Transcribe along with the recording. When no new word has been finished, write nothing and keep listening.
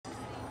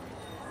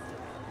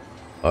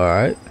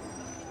Alright,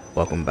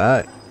 welcome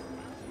back.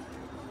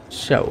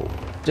 So,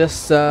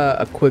 just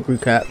a quick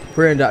recap.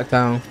 We're in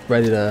Docktown,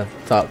 ready to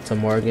talk to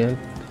Morgan.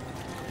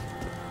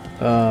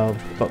 But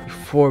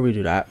before we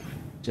do that,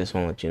 just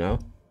want to let you know.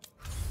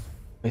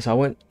 Okay, so I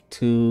went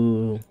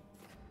to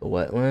the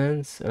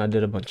wetlands and I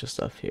did a bunch of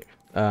stuff here.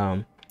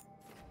 I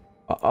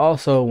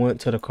also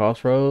went to the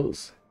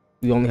crossroads.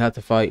 We only had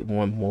to fight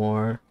one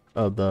more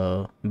of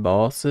the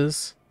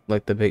bosses,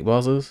 like the big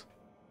bosses.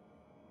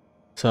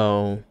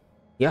 So,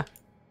 yeah.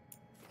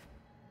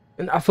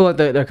 And I feel like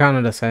they're kind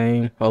of the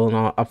same. All in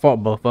all, I fought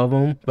both of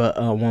them, but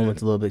one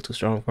was a little bit too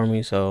strong for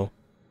me, so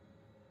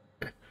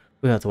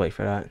we have to wait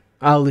for that.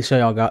 I'll at least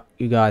show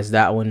you guys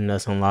that one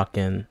that's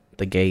unlocking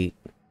the gate,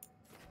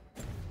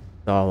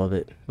 all of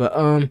it. But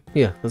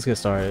yeah, let's get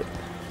started.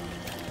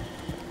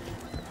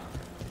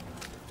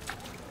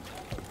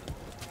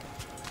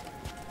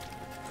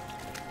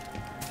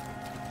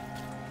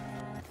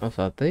 That's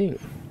what I think.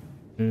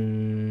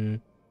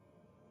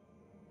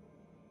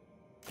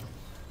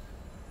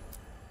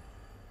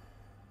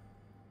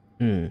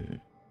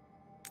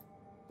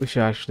 We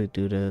should actually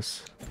do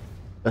this.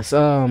 Let's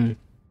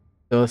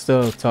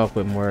still talk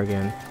with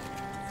Morgan.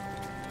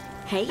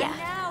 Hey, yeah.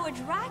 Now a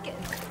dragon.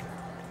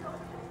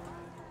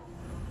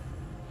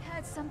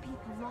 Heard some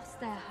people lost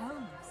their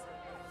homes.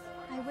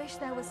 I wish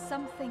there was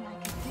something I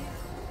could do.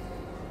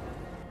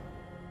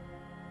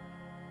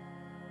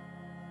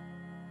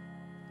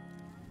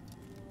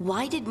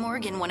 Why did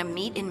Morgan want to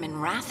meet in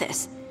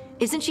Minrathous?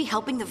 Isn't she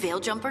helping the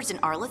Veil Jumpers in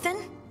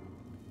Arlathan?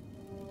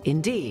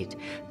 Indeed,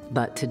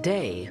 but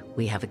today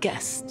we have a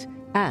guest,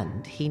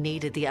 and he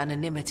needed the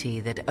anonymity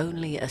that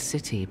only a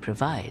city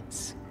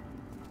provides.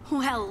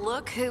 Well,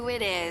 look who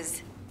it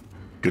is.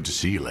 Good to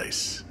see you,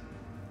 Lace.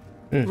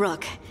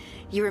 Rook,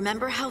 you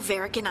remember how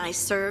Varric and I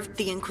served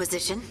the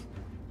Inquisition?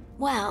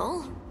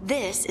 Well,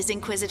 this is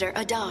Inquisitor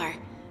Adar,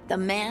 the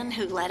man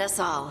who led us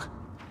all.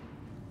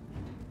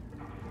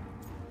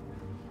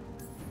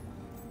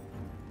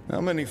 How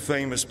many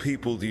famous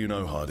people do you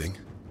know, Harding?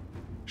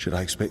 Should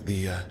I expect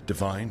the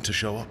Divine to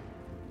show up?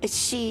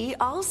 She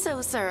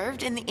also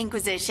served in the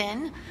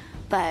Inquisition,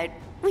 but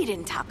we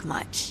didn't talk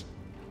much.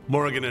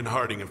 Morgan and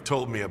Harding have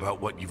told me about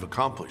what you've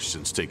accomplished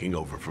since taking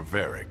over for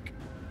Varric.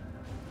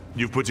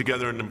 You've put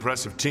together an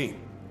impressive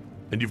team,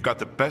 and you've got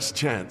the best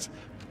chance,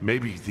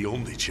 maybe the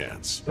only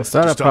chance, to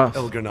stop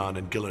Elgar'nan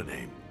and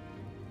Gillenane.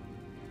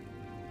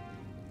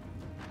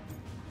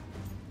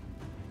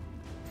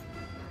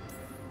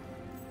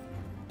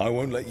 I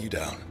won't let you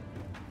down.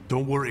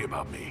 Don't worry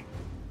about me.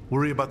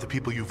 Worry about the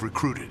people you've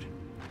recruited,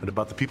 and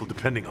about the people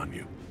depending on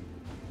you.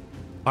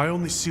 I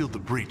only sealed the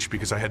breach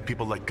because I had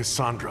people like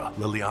Cassandra,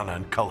 Liliana,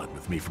 and Cullen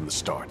with me from the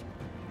start.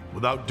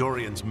 Without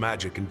Dorian's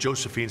magic and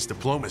Josephine's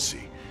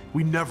diplomacy,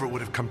 we never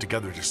would have come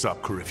together to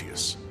stop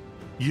Corypheus.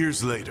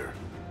 Years later,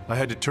 I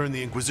had to turn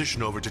the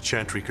Inquisition over to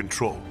Chantry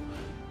control,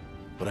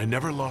 but I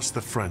never lost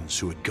the friends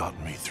who had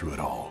gotten me through it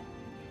all.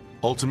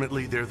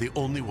 Ultimately, they're the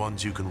only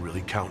ones you can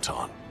really count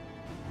on.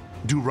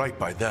 Do right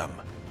by them,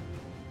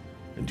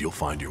 and you'll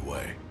find your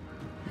way.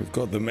 We've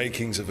got the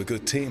makings of a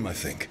good team, I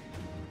think.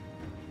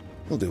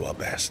 We'll do our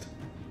best.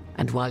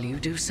 And while you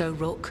do so,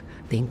 Rook,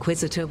 the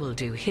Inquisitor will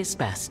do his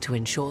best to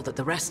ensure that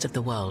the rest of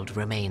the world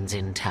remains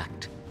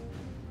intact.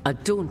 A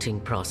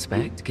daunting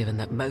prospect, given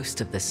that most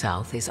of the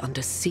South is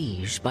under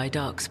siege by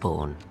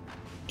Darkspawn.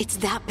 It's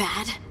that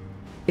bad?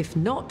 If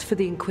not for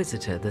the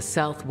Inquisitor, the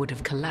South would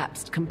have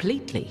collapsed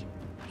completely.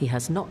 He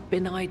has not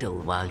been idle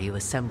while you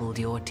assembled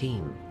your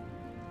team.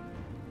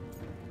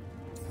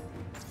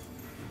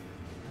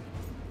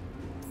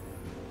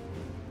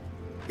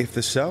 If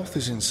the South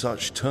is in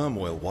such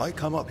turmoil, why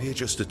come up here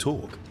just to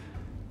talk?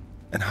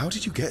 And how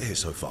did you get here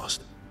so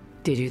fast?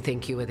 Did you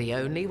think you were the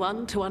only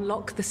one to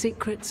unlock the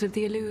secrets of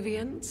the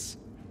Illuvians?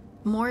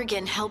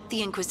 Morgan helped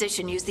the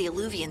Inquisition use the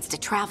Illuvians to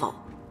travel.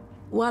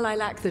 While I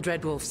lack the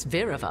Dreadwolf's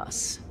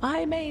Viravus,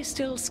 I may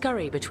still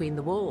scurry between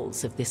the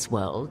walls of this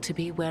world to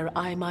be where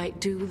I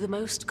might do the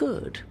most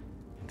good.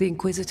 The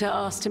Inquisitor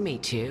asked to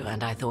meet you,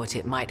 and I thought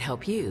it might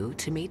help you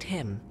to meet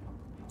him.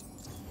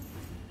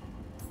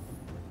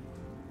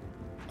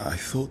 I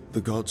thought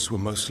the gods were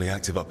mostly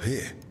active up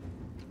here.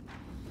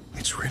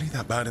 It's really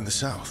that bad in the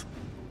south?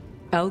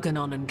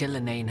 Elgar'nan and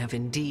Gillenane have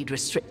indeed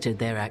restricted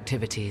their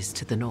activities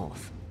to the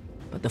north.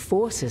 But the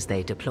forces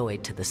they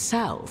deployed to the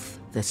south,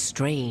 the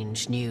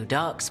strange new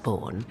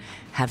Darkspawn,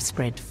 have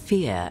spread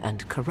fear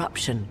and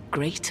corruption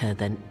greater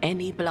than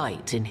any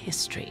blight in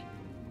history.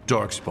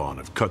 Darkspawn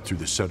have cut through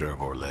the center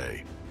of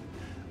Orlais.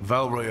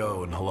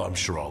 Valrayo and Halam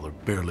Sharal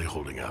are barely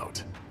holding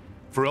out.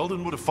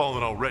 Ferelden would have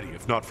fallen already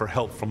if not for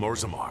help from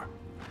Orzammar.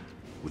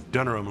 With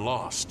Denerim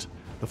lost,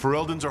 the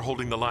Fereldans are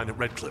holding the line at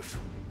Redcliffe.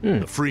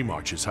 The Free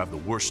Marches have the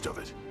worst of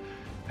it.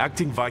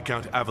 Acting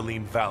Viscount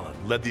Aveline Valen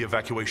led the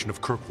evacuation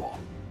of Kirkwall.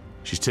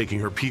 She's taking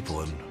her people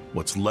and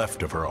what's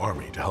left of her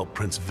army to help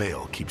Prince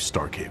Vale keep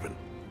Starkhaven.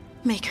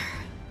 Maker,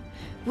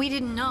 we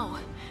didn't know.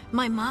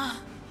 My ma...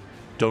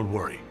 Don't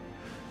worry.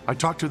 I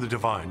talked to the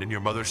Divine and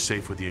your mother's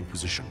safe with the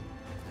Inquisition.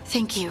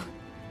 Thank you.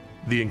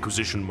 The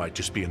Inquisition might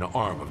just be an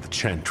arm of the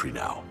Chantry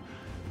now.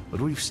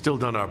 but we've still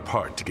done our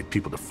part to get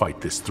people to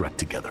fight this threat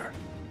together.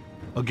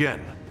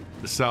 Again,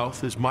 the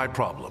South is my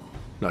problem,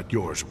 not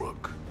yours,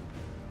 Rook.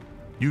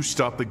 You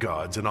stop the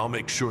gods, and I'll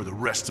make sure the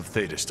rest of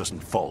Thedas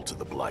doesn't fall to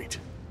the Blight.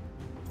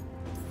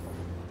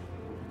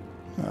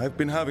 I've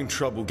been having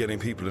trouble getting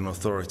people in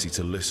authority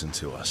to listen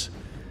to us.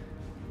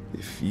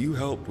 If you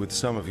help with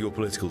some of your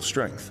political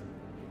strength...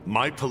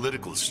 My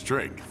political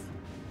strength?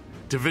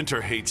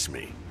 Tevinter hates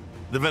me.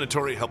 The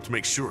Venatori helped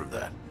make sure of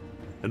that.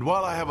 And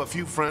while I have a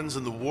few friends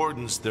in the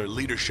Wardens, their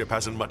leadership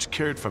hasn't much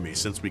cared for me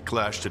since we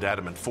clashed at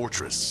Adamant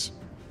Fortress.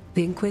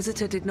 The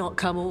Inquisitor did not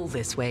come all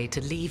this way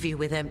to leave you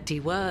with empty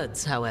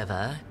words,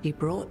 however. He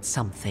brought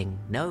something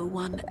no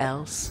one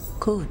else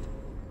could.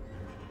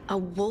 A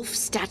wolf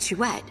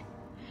statuette.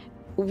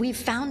 We've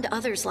found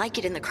others like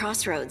it in the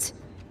crossroads.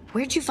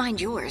 Where'd you find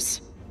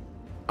yours?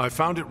 I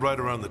found it right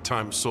around the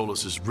time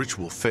Solus's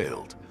ritual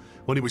failed,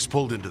 when he was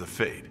pulled into the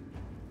Fade.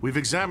 We've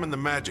examined the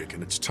magic,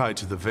 and it's tied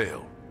to the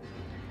Veil.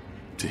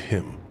 To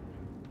him,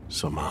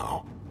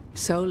 somehow.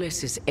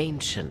 Solus is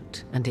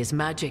ancient, and his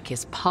magic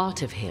is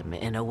part of him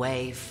in a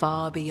way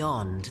far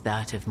beyond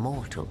that of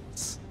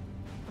mortals.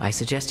 I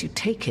suggest you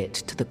take it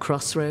to the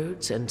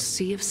crossroads and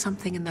see if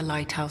something in the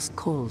lighthouse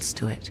calls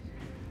to it.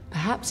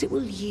 Perhaps it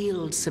will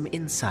yield some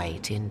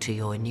insight into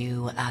your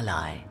new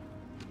ally.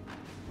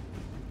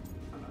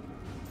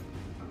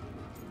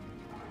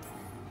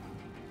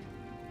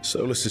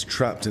 Solus is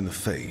trapped in the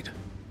Fade.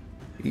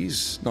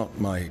 He's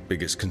not my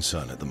biggest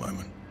concern at the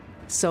moment.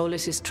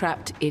 Solus is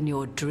trapped in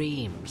your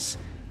dreams,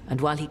 and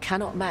while he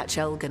cannot match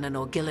Elganon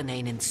or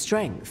Gillenane in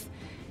strength,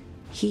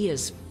 he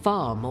is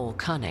far more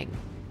cunning.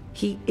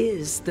 He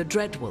is the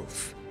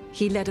Dreadwolf.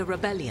 He led a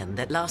rebellion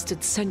that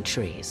lasted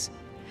centuries.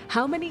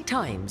 How many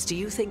times do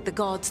you think the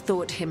gods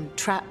thought him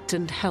trapped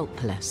and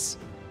helpless?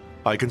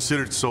 I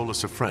considered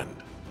Solus a friend.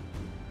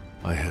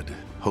 I had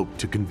hoped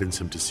to convince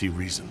him to see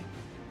reason.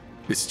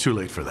 It's too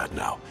late for that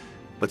now.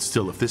 But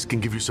still, if this can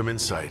give you some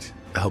insight,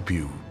 help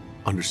you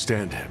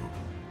understand him,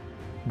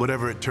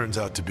 whatever it turns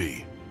out to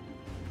be,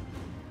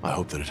 I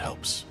hope that it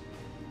helps.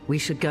 We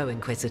should go,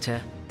 Inquisitor.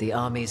 The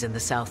armies in the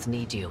south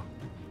need you.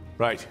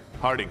 Right.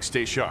 Harding,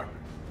 stay sharp.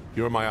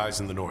 You're my eyes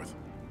in the north.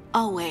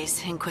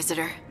 Always,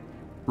 Inquisitor.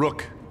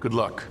 Rook, good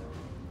luck.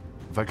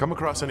 If I come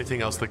across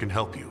anything else that can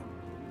help you,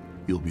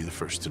 you'll be the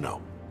first to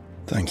know.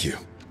 Thank you.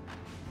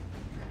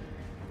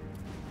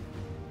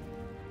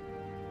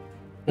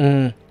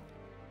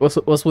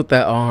 What's with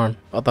that arm?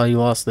 I thought you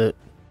lost it.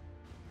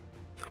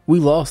 We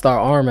lost our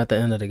arm at the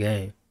end of the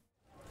game.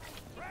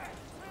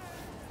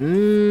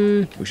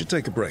 We should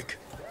take a break.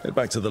 Head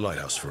back to the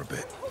lighthouse for a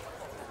bit.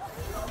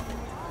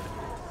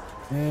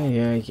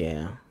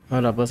 Yeah.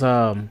 Hold up, let's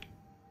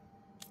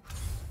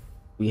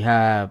we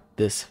have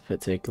this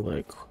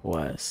particular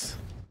quest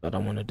that I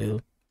want to do.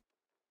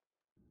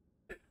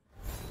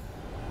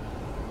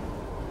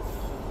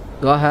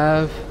 Do I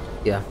have?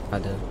 Yeah, I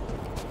do.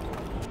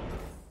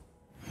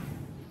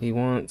 He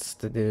wants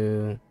to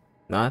do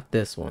not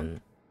this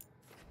one.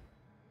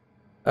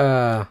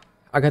 I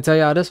can tell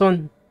y'all this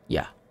one.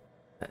 Yeah,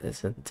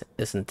 it's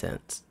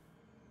intense.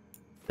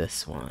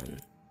 This one.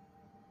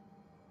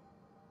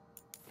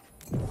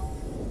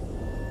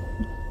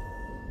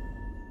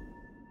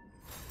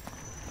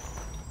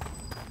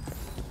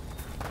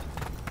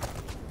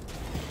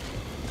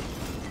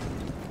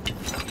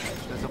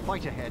 There's a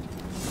fight ahead.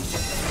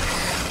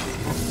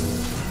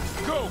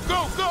 Go,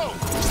 go, go!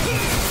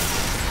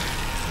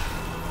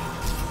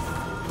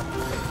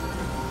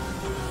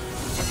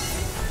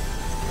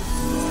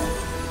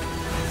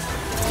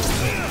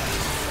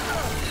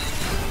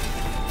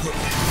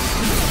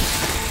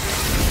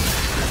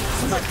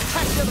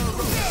 Spectacular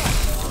Rook!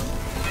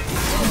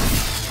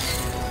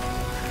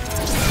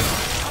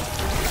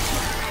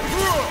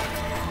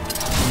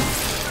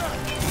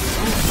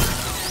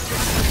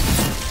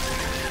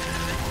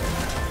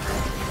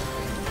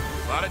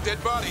 A lot of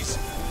dead bodies.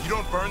 You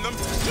don't burn them?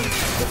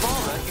 The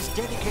Father is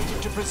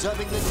dedicated to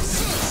preserving the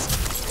deceased.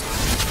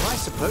 I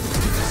suppose the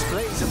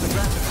displays of the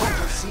Grand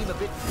Apprentice seem a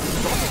bit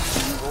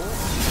exotic,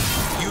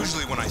 or...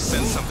 Usually when I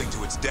send something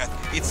to its death,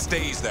 it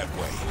stays that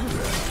way.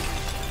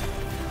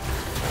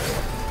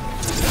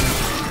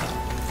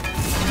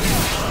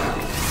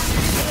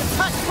 An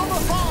attack from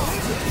afar!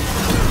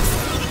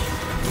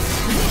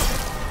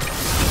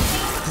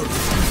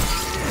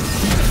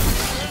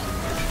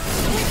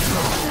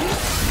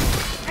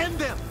 End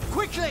them,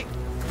 quickly!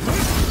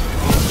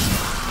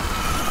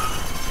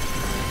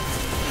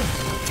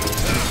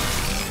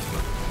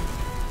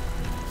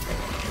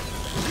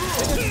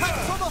 An attack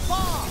from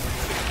afar!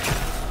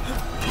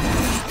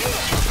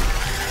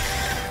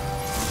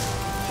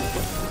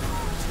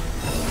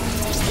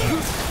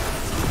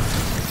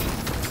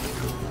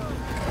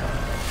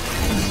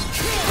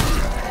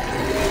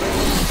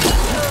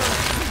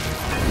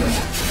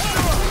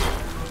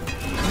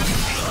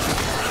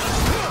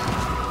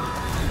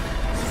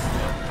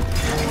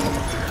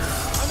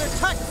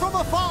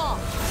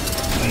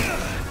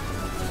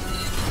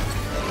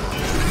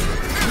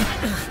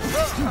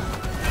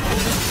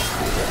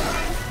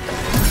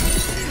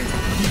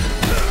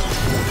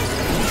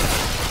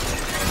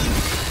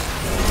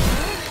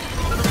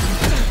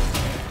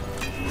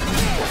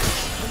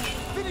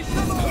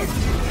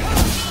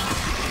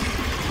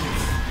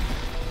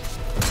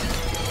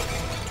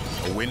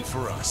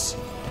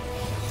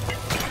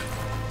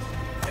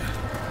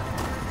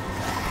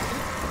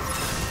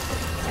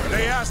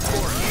 asked for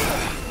it.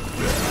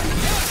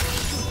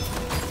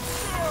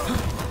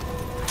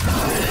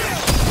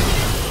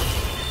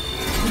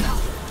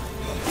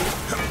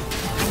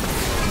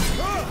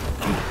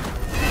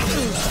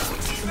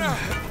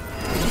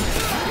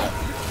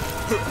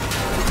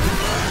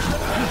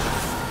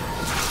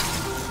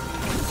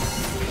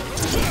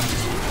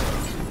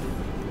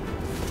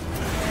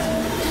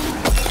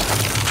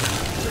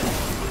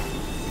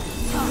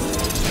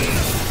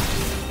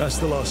 That's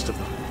the last of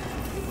them.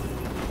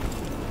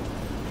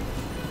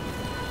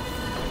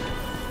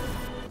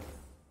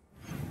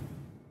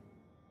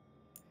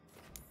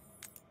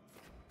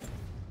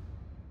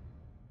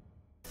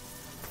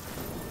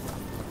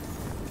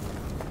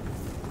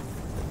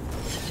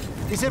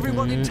 Is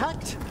everyone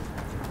intact?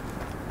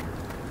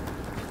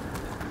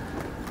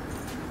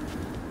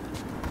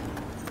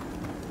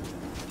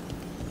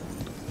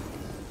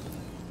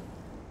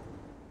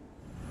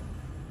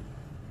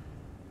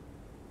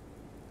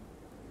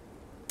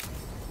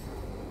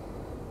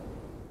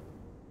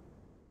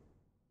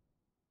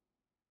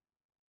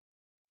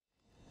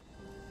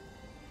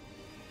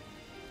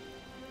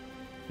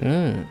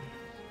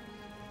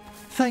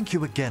 Thank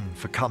you again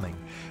for coming.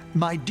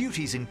 My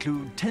duties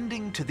include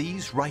tending to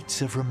these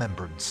rites of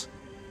remembrance.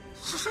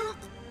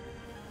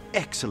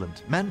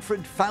 Excellent.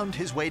 Manfred found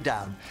his way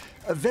down.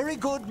 Very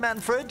good,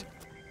 Manfred.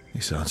 He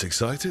sounds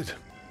excited.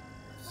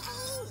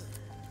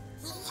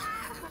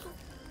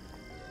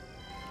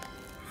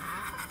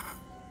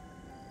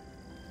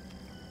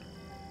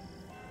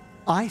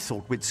 I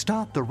thought we'd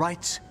start the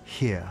rites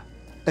here.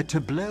 A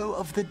tableau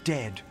of the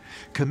dead,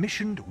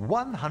 commissioned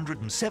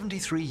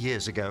 173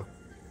 years ago.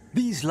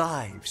 These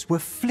lives were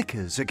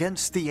flickers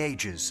against the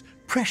ages,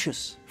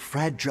 precious,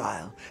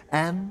 fragile,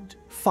 and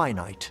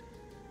finite.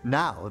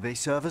 Now they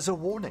serve as a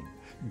warning.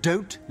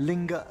 Don't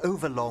linger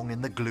overlong in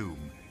the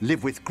gloom.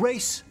 Live with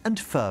grace and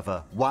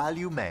fervor while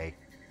you may.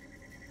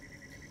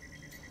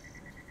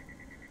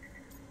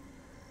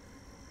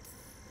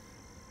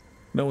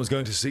 No one's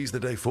going to seize the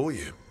day for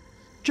you.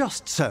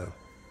 Just so.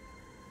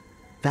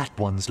 That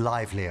one's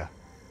livelier.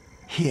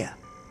 Here.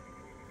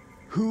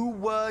 Who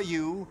were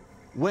you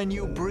when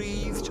you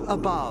breathed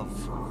above?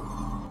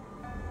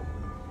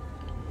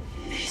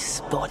 This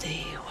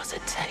body was a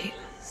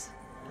tailor's,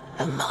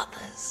 a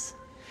mother's.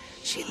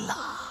 She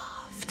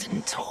laughed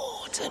and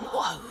taught and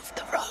wove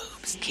the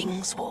robes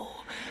kings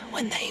wore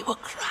when they were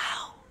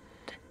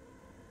crowned.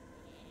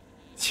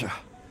 Tja.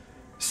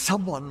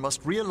 Someone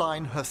must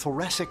realign her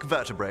thoracic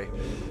vertebrae.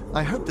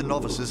 I hope the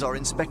novices are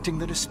inspecting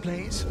the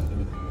displays.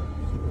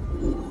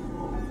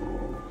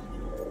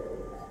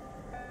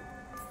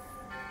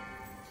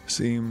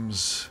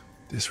 Seems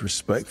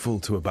disrespectful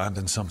to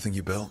abandon something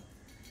you built.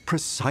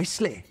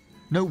 Precisely.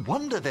 No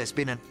wonder there's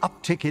been an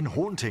uptick in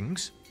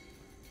hauntings.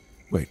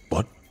 Wait,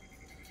 what?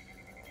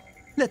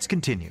 Let's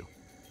continue.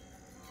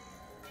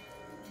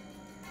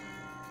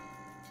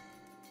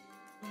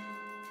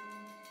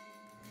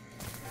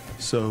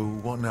 So,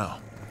 what now?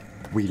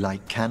 We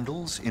light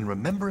candles in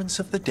remembrance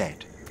of the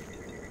dead.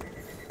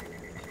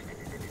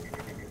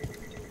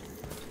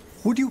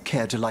 Would you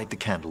care to light the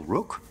candle,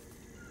 Rook?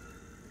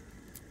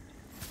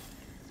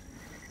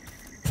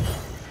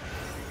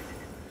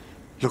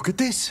 Look at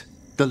this.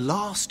 The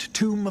last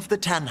tomb of the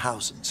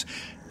Tannhausens.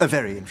 A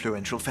very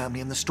influential family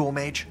in the Storm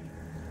Age.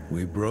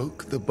 We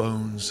broke the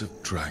bones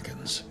of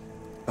dragons.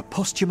 A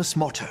posthumous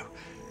motto.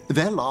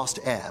 Their last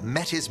heir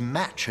met his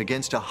match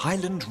against a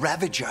Highland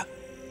Ravager.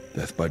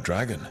 Death by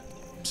dragon.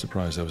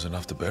 Surprised there was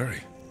enough to bury.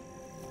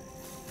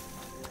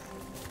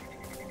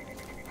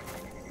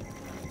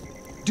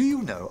 Do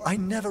you know, I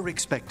never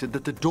expected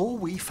that the door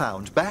we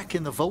found back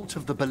in the Vault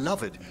of the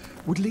Beloved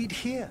would lead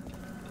here.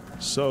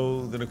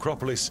 So, the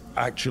necropolis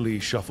actually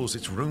shuffles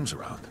its rooms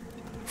around?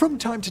 From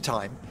time to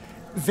time.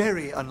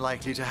 Very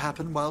unlikely to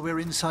happen while we're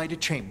inside a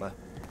chamber.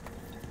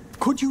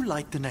 Could you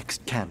light the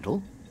next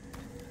candle?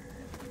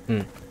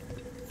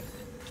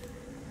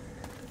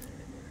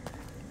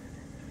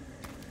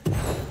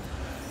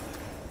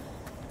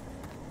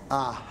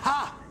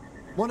 Aha!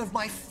 One of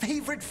my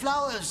favorite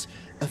flowers!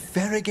 A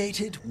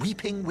variegated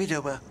weeping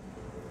widower.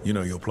 You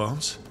know your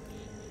plants?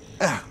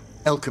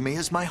 Alchemy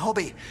is my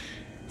hobby.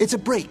 It's a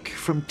break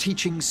from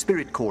teaching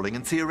spirit calling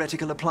and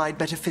theoretical applied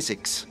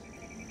metaphysics.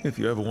 If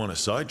you ever want a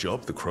side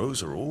job, the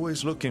crows are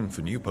always looking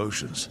for new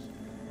potions.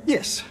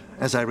 Yes,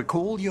 as I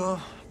recall, you're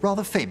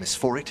rather famous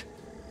for it.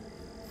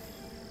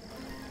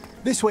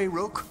 This way,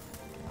 Rook.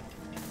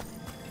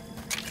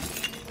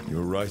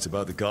 You're right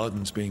about the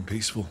gardens being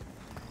peaceful.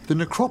 The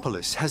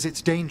necropolis has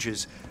its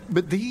dangers,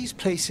 but these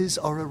places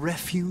are a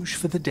refuge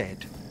for the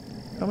dead.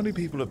 How many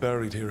people are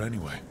buried here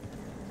anyway?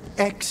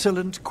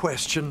 Excellent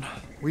question.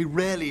 We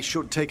rarely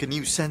should take a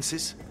new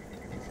census.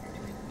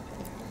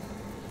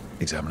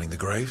 Examining the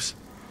graves?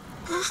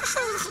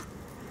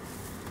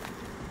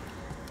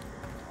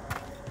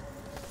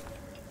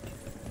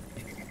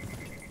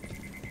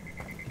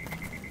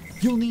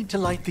 You'll need to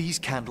light these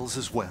candles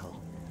as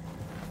well.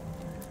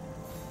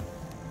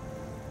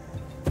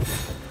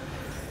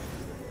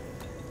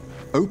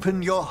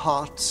 Open your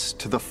hearts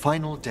to the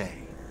final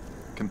day,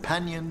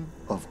 companion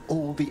of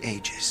all the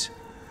ages.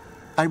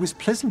 I was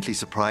pleasantly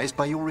surprised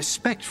by your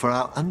respect for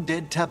our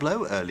undead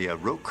tableau earlier,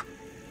 Rook.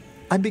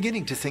 I'm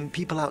beginning to think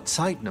people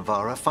outside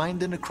Navarra find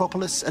the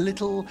necropolis a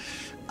little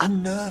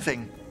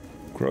unnerving.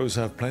 Crows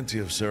have plenty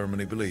of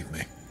ceremony, believe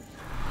me.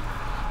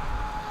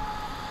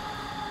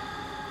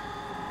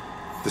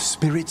 The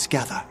spirits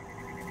gather.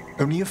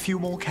 Only a few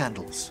more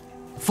candles.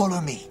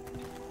 Follow me.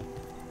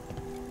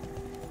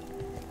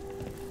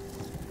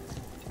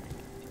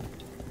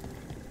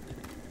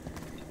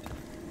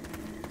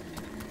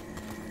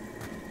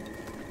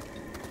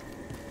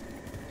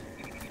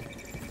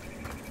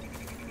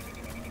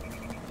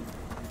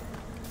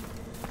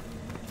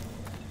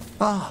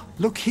 Ah,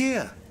 look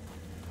here.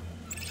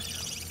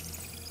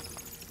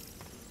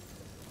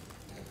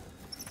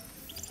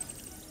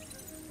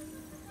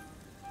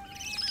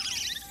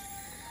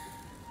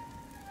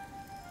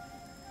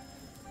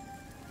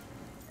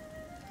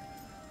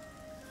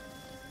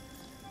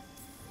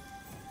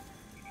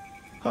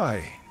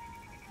 Hi.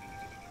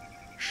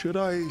 Should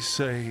I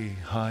say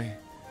hi?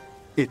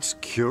 It's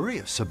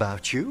curious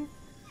about you.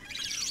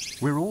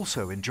 We're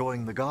also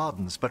enjoying the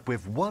gardens, but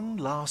with one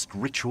last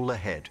ritual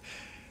ahead.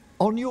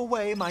 On your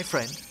way, my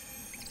friend.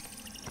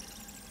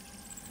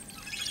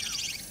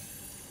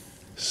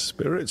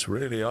 Spirits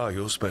really are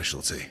your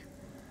specialty.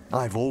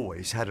 I've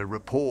always had a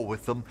rapport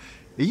with them.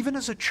 Even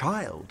as a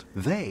child,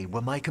 they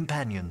were my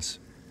companions.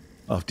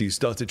 After you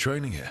started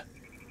training here?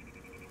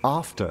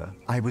 After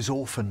I was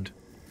orphaned.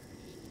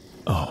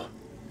 Oh.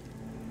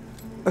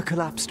 A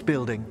collapsed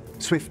building,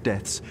 swift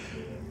deaths.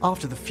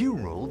 After the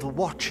funeral, the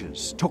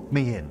Watchers took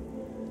me in.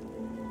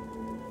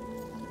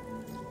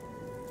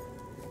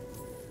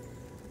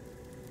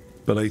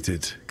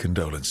 Belated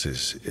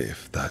condolences,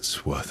 if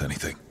that's worth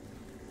anything.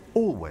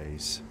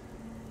 Always.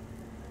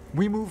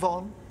 We move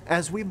on,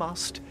 as we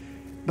must,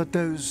 but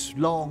those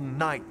long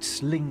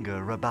nights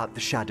linger about the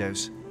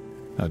shadows.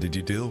 How did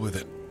you deal with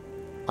it?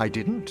 I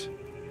didn't.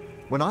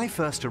 When I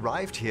first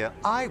arrived here,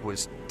 I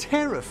was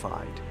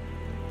terrified.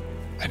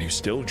 And you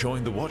still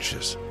joined the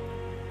Watchers?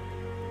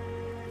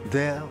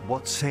 They're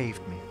what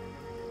saved me.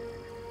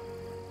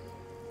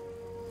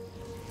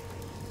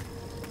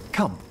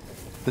 Come.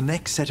 The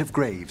next set of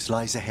graves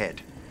lies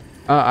ahead.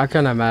 I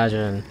can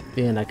imagine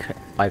being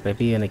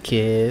being a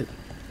kid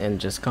and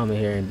just coming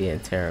here and being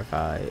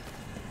terrified.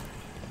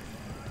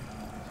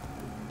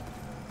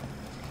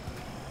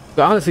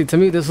 But honestly, to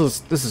me, this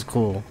is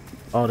cool.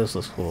 Oh, this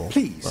looks cool.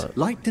 Please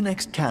light the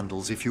next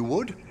candles if you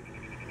would.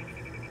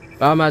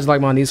 I imagine like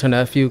my niece or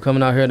nephew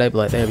coming out here, they'd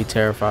be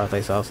terrified if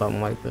they saw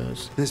something like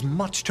this. There's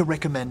much to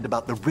recommend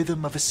about the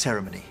rhythm of a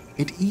ceremony.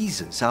 It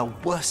eases our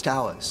worst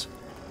hours.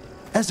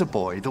 As a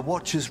boy, the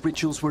Watcher's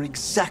rituals were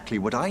exactly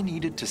what I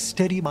needed to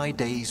steady my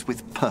days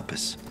with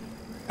purpose.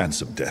 And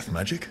some death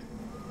magic?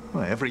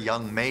 Well, every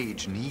young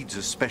mage needs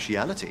a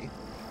speciality.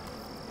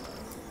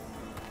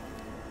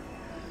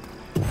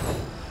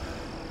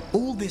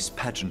 All this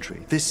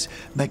pageantry, this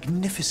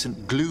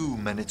magnificent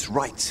gloom and its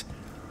rites,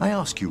 I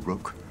ask you,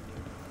 Rook,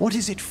 what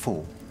is it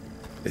for?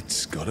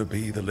 It's gotta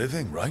be the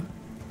living, right?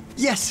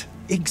 Yes,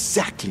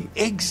 exactly.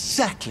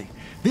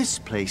 This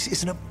place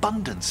is an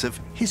abundance of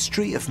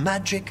history, of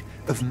magic,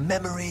 of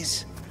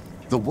memories.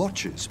 The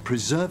Watchers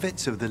preserve it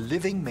so the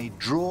living may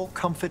draw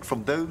comfort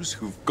from those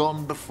who've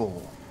gone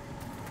before.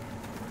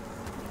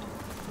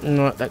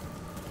 No, that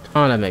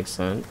kind of makes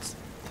sense.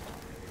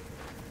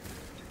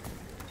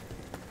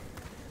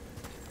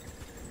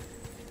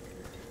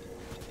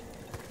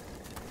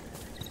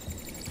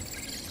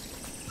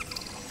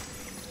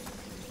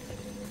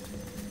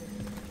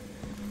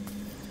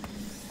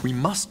 We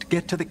must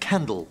get to the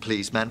candle,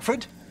 please,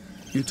 Manfred.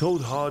 You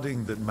told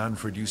Harding that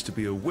Manfred used to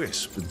be a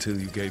wisp until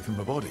you gave him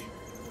a body.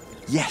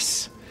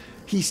 Yes,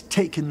 he's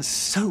taken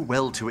so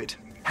well to it.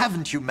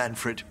 Haven't you,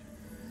 Manfred?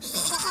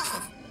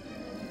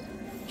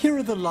 Here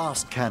are the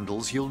last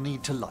candles you'll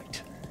need to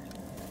light.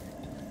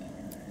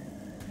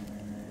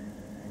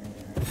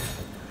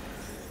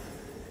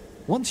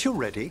 Once you're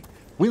ready,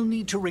 we'll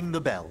need to ring the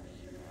bell.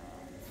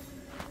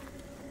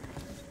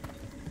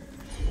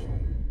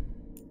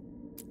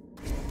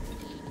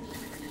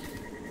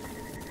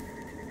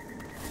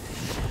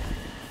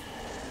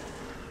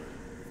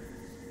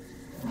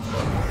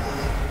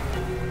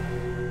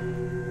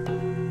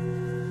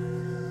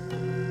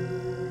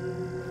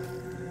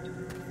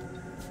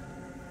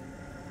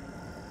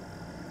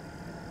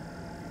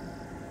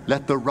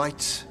 Let the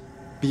rites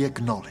be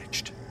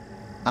acknowledged.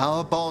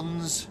 Our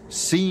bonds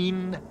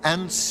seen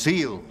and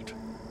sealed.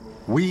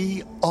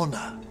 We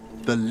honor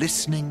the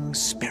listening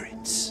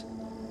spirits.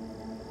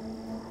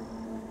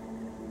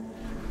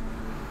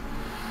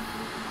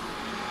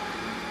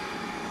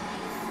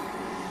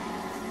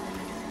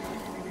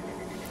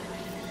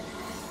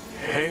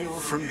 Hail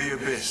from the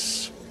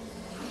abyss.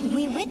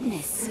 We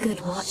witness,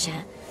 good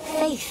Watcher,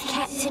 faith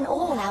kept in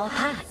all our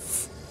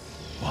paths.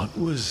 What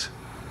was...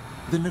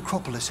 The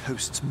necropolis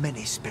hosts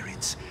many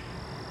spirits.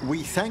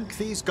 We thank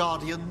these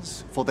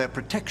guardians for their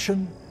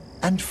protection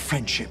and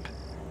friendship.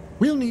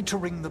 We'll need to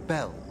ring the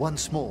bell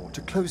once more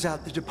to close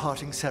out the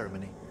departing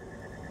ceremony.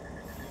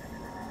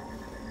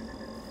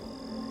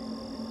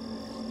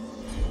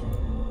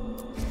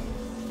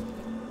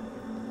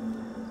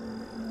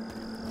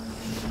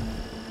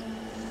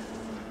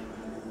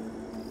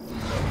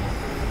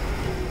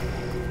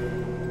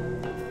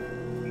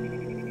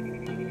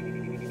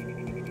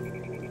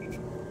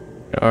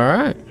 All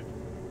right.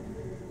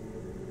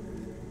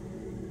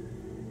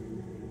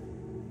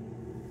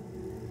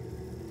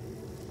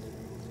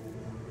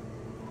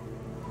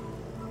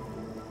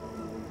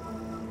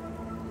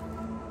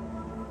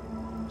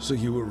 So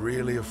you were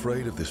really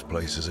afraid of this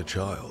place as a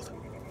child?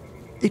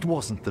 It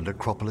wasn't the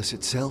necropolis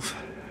itself,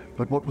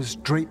 but what was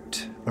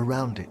draped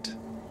around it.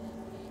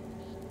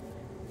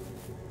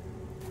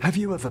 Have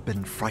you ever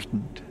been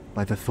frightened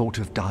by the thought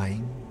of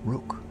dying,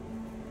 Rook?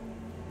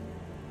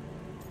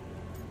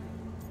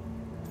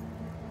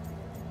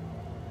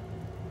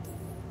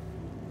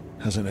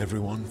 Hasn't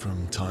everyone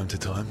from time to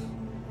time?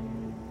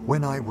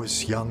 When I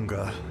was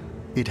younger,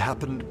 it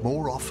happened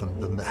more often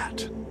than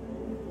that.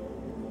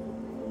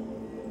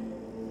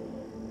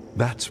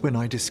 That's when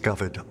I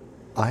discovered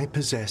I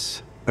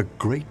possess a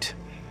great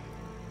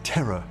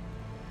terror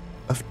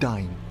of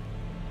dying.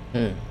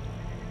 It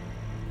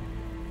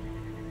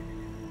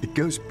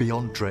goes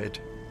beyond dread.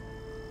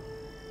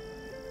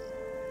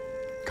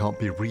 Can't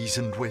be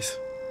reasoned with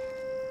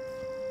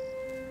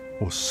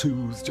or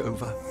soothed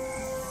over.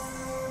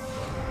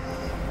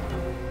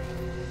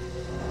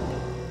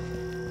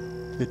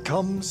 It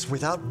comes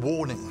without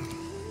warning.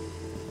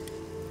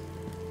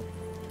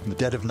 In the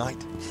dead of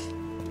night,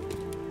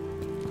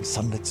 in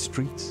sunlit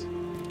streets,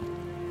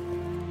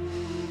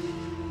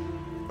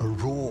 a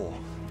raw,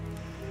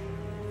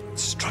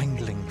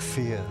 strangling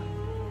fear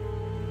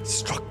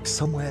struck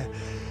somewhere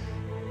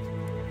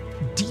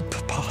deep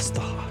past the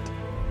heart.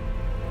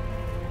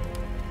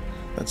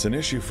 That's an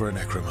issue for a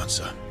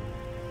necromancer.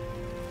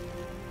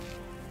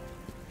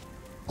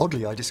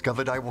 Oddly, I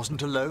discovered I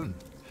wasn't alone.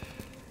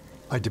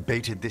 I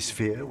debated this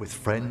fear with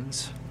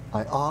friends.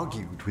 I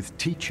argued with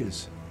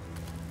teachers.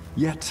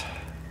 Yet,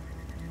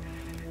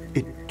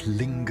 it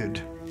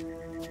lingered.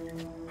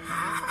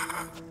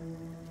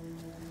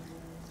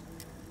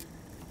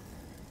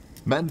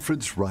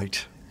 Manfred's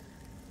right.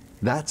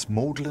 That's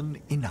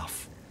maudlin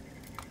enough.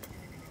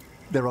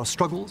 There are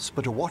struggles,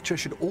 but a watcher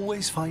should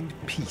always find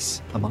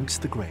peace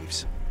amongst the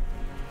graves.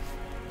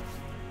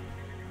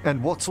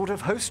 And what sort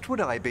of host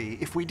would I be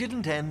if we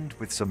didn't end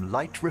with some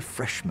light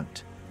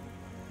refreshment?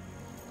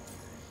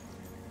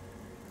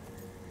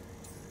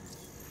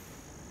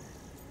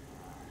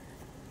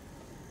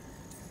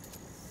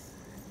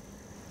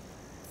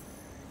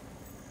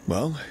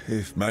 Well,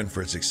 if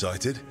Manfred's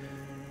excited,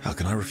 how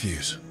can I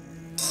refuse?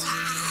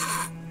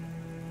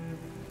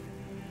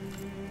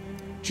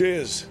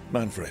 Cheers,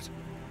 Manfred.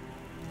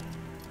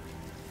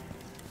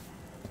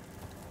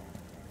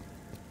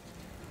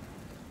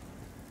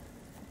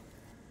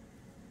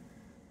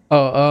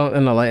 Oh,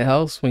 in the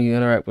lighthouse, when you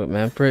interact with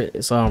Manfred,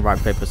 it's on rock,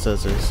 paper,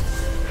 scissors.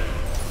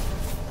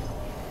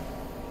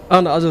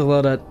 Oh no, I just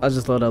love that. I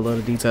just love that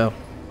little detail.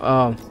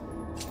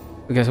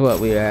 Guess what?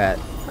 We're at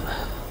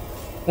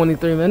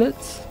 23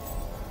 minutes.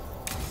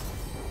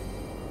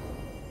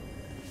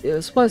 Yeah,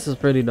 this place is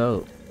pretty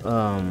dope.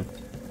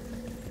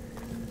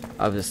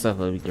 Obvious stuff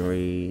that we can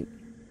read.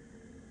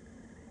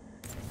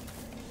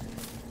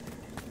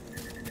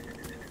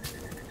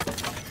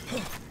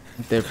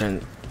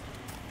 Different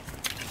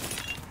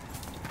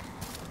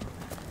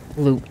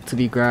loot to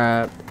be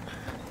grabbed,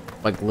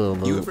 like little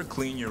loot. You ever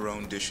clean your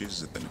own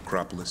dishes at the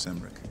necropolis,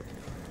 Emmerich?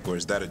 Or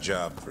is that a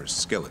job for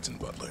skeleton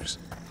butlers?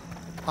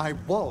 I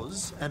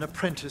was an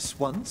apprentice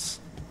once.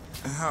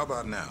 How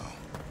about now?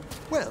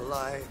 Well,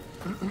 I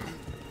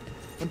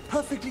am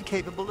perfectly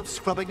capable of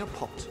scrubbing a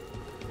pot.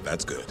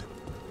 That's good.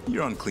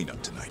 You're on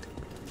cleanup tonight.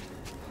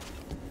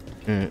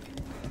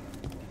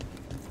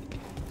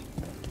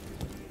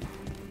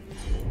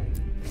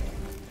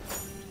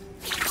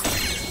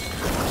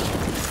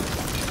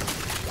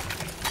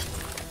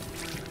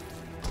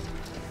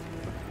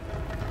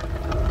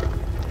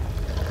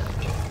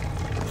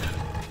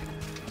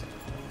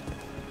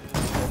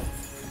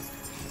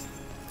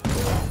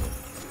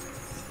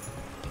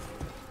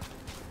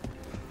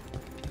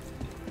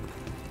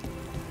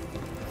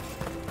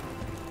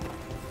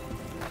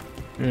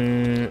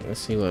 Let's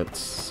see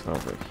what's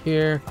over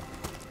here.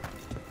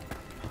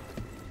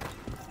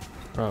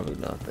 Probably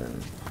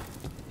nothing.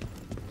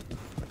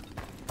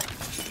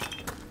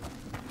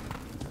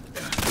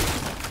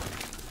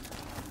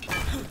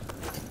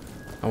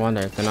 I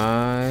wonder, can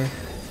I?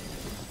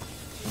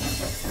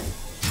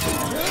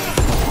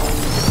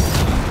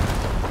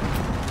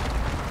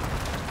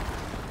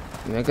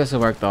 I guess it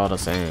worked all the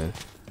same.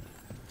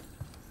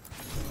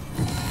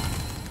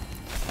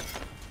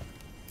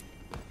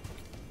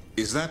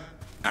 Is that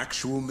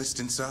actual mist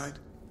inside?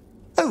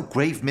 Oh,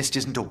 grave mist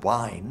isn't a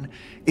wine.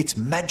 It's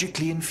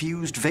magically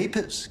infused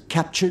vapors,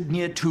 captured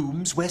near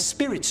tombs where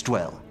spirits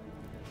dwell.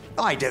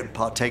 I don't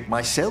partake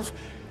myself,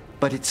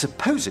 but it's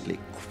supposedly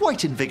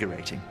quite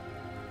invigorating.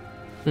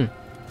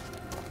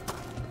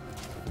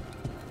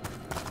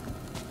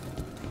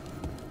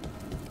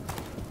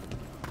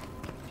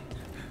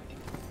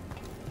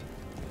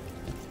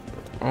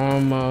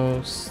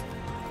 Almost.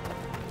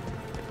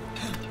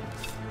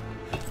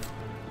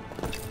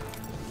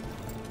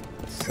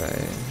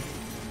 Say.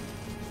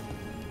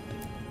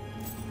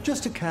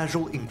 Just a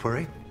casual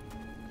inquiry.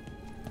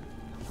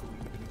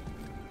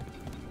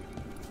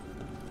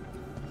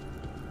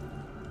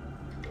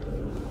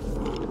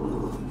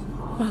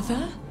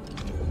 Mother?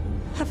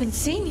 Haven't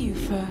seen you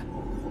for...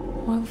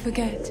 won't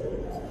forget.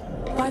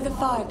 By the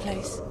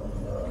fireplace.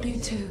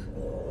 You too.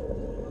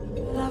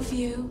 Love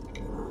you.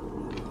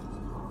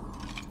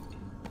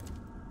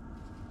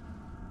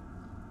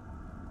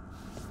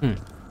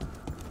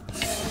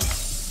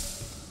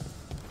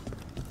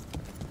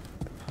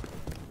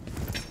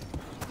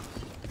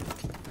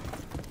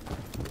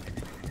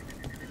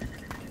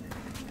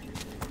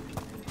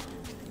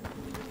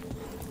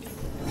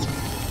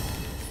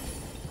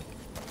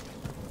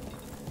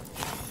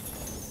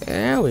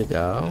 There we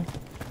go.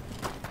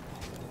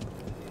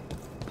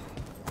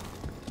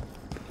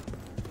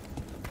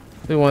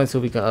 We want so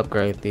we can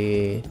upgrade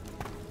the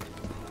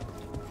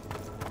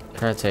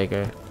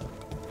caretaker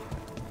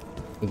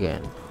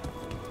again.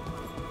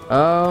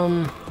 I'll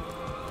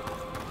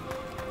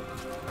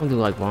do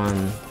like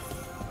one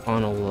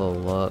on a little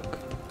look.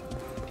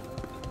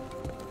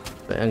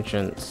 The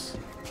entrance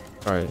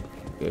right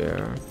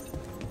here.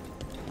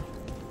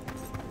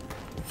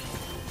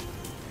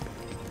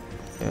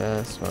 Yeah,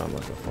 that's what I'm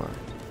looking for.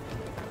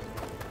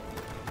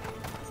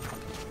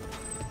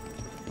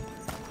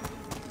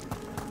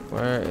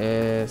 Where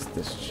is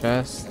this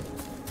chest?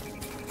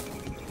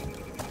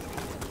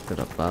 Is it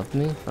above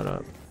me? Hold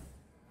up.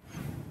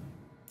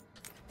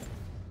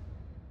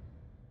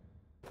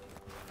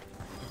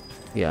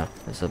 Yeah,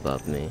 it's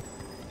above me.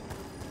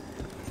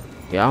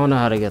 Yeah, I don't know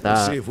how to get that.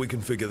 Let's see if we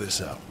can figure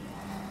this out.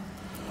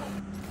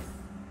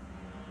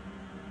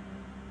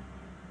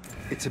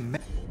 It's a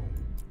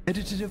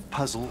meditative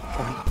puzzle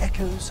on the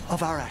echoes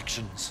of our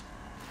actions.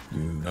 You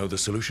know the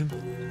solution?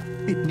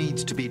 It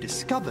needs to be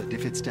discovered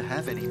if it's to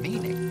have any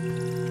meaning.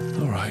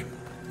 All right.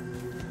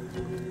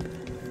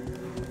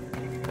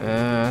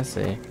 I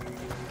see.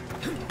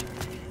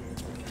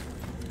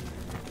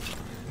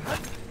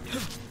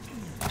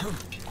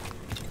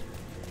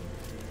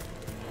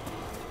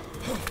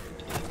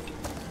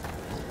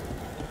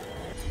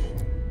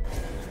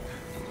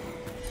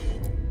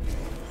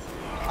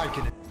 I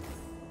can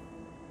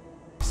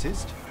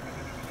assist.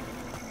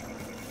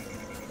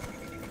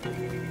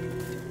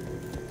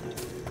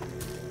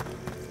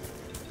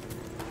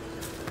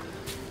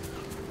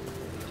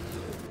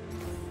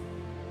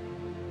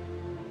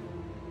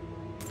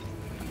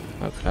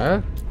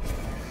 Okay.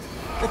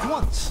 At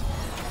once.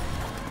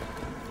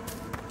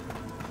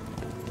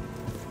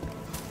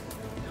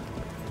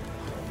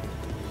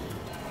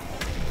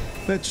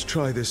 Let's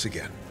try this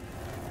again.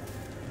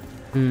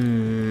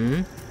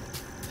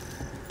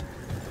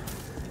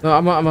 No,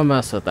 I'm gonna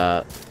mess with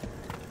that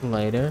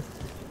later.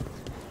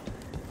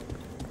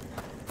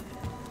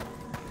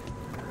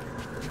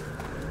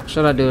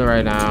 Should I do it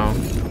right now?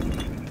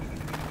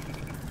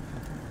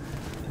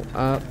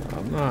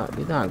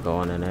 We're not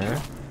going in there.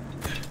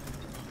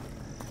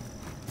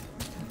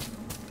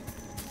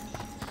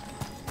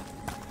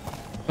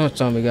 How much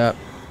time we got?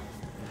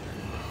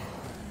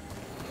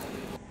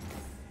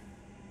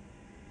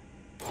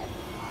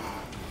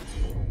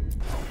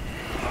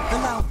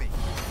 Allow me.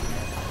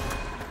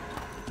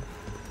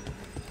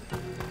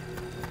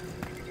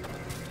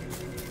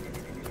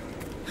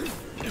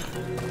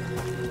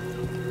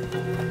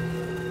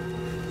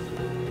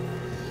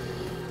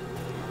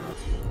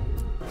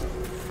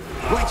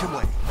 Right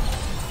away.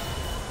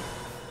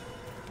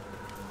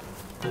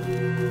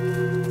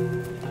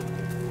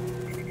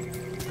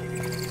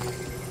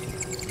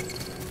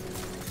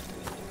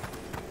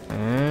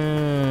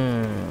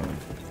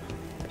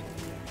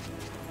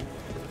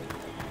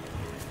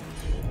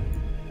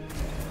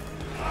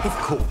 Of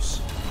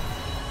course.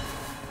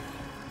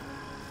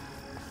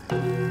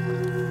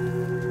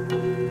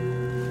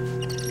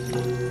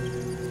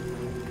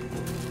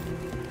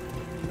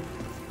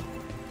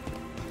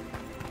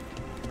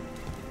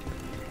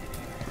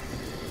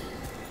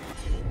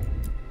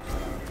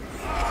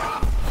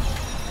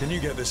 Can you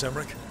get this,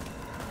 Emmerich?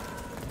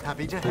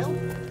 Happy to help.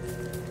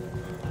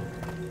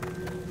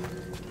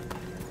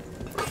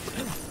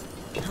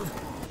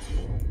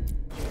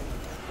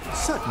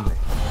 Certainly.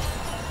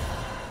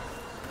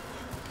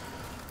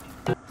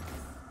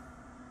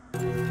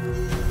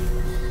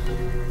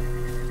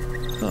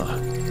 Ah,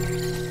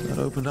 that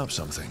opened up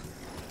something.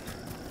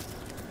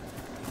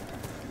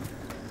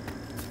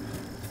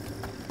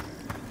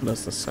 What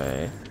does this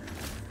say?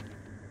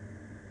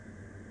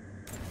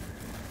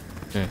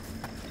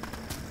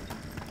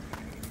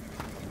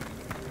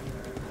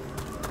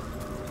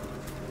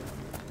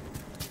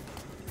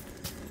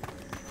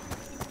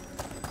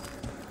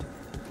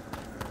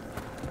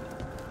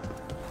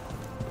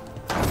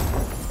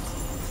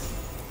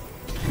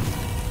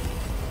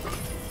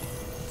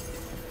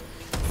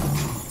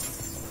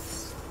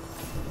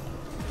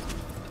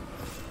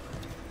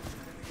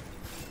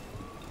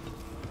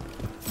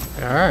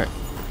 Alright.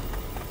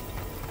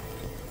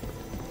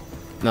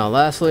 Now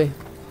lastly,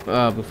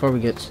 before we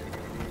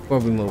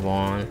move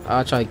on,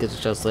 I'll try to get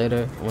to chest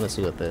later. I want to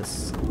see what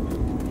this.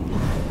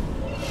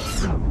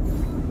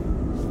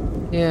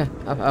 Yeah,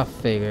 I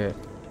figured.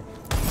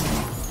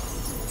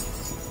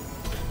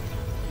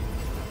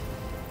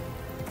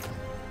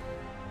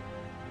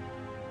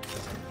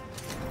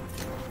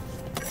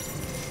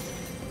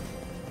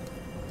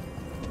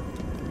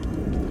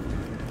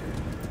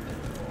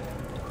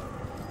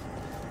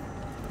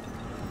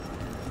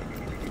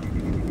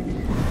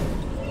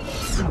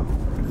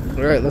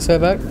 Alright, let's head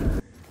back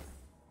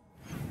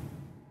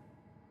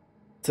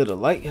to the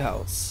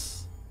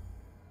lighthouse.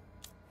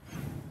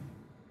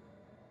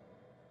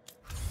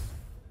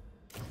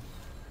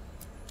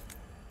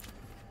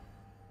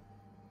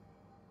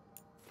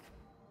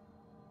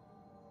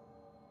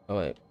 Oh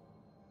wait.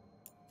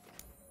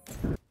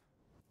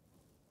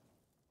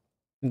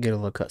 Get a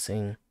little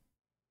cutscene.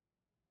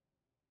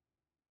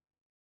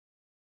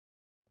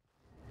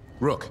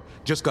 Rook,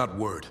 just got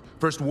word.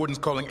 First Warden's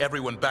calling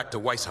everyone back to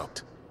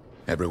Weishaupt.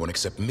 Everyone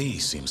except me,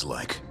 seems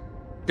like.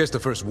 Guess the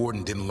First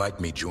Warden didn't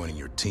like me joining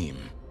your team.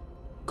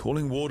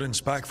 Calling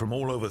Wardens back from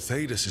all over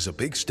Thedas is a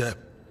big step.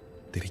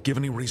 Did he give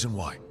any reason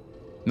why?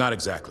 Not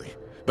exactly,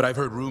 but I've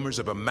heard rumors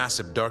of a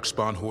massive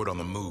darkspawn horde on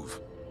the move.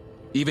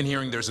 Even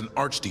hearing there's an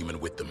archdemon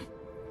with them.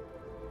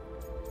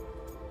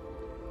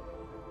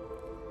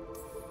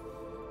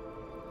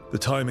 The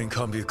timing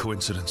can't be a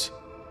coincidence.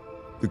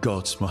 The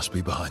gods must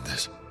be behind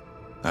this.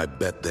 I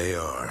bet they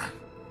are.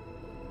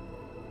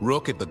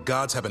 Rook, if the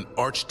gods have an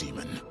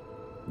archdemon,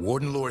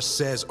 Warden lore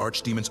says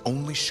archdemons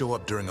only show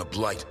up during a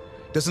blight.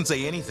 Doesn't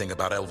say anything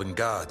about elven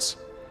gods.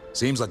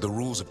 Seems like the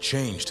rules have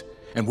changed,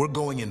 and we're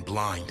going in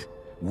blind.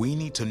 We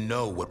need to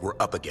know what we're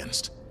up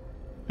against.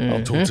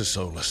 I'll talk to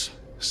Solus,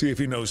 see if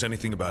he knows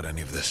anything about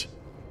any of this.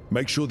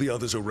 Make sure the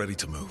others are ready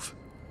to move.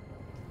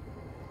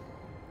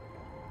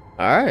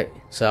 Alright,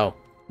 so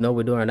know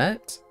we're doing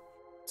next.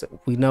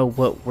 So we know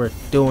what we're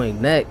doing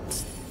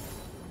next.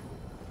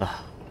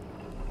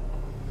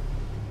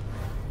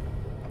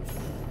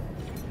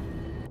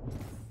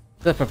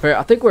 Let's prepare.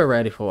 I think we're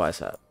ready for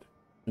Weishaupt.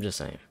 I'm just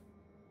saying.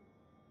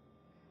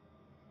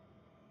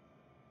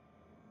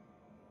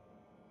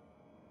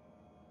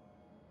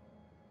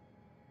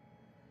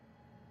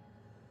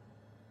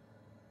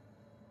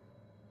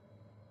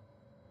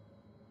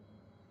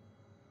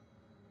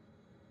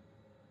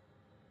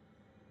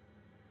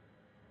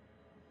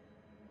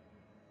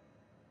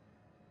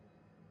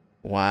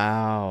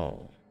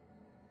 Wow.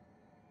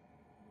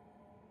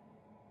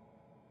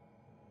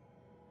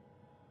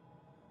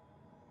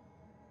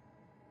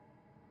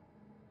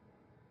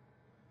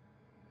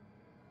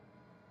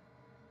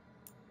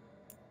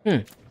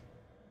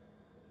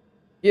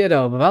 Yeah,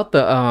 though, about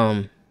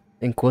the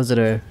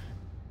Inquisitor,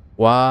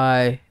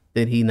 why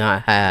did he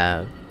not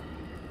have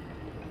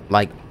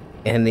like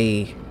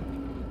any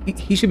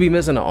he should be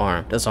missing an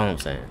arm, that's all I'm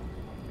saying.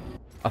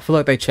 I feel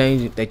like they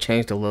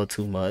changed a little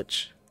too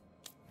much.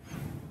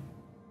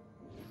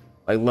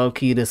 Like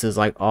low-key, this is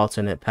like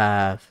alternate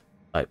path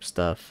type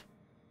stuff.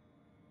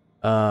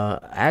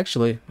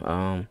 Actually,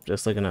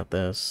 just looking at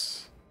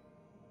this.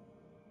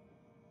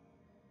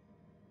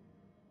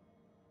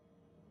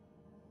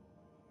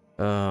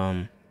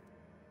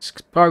 It's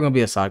probably gonna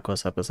be a side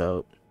quest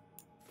episode.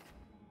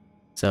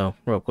 So,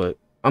 real quick,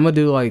 I'm gonna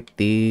do like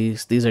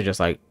these. These are just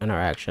like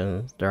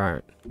interactions. There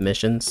aren't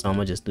missions, so I'm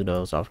gonna just do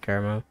those off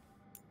camera.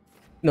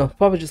 No,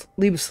 probably just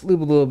leave a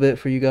little bit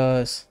for you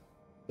guys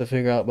to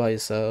figure out by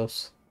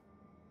yourselves.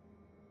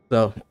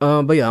 So,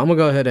 but yeah, I'm gonna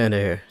go ahead and end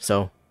it here.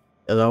 So,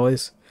 as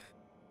always,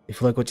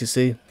 if you like what you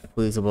see,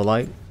 please leave a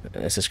like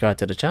and subscribe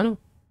to the channel.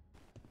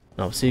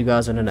 And I'll see you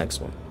guys in the next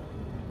one.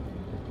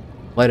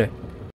 Later.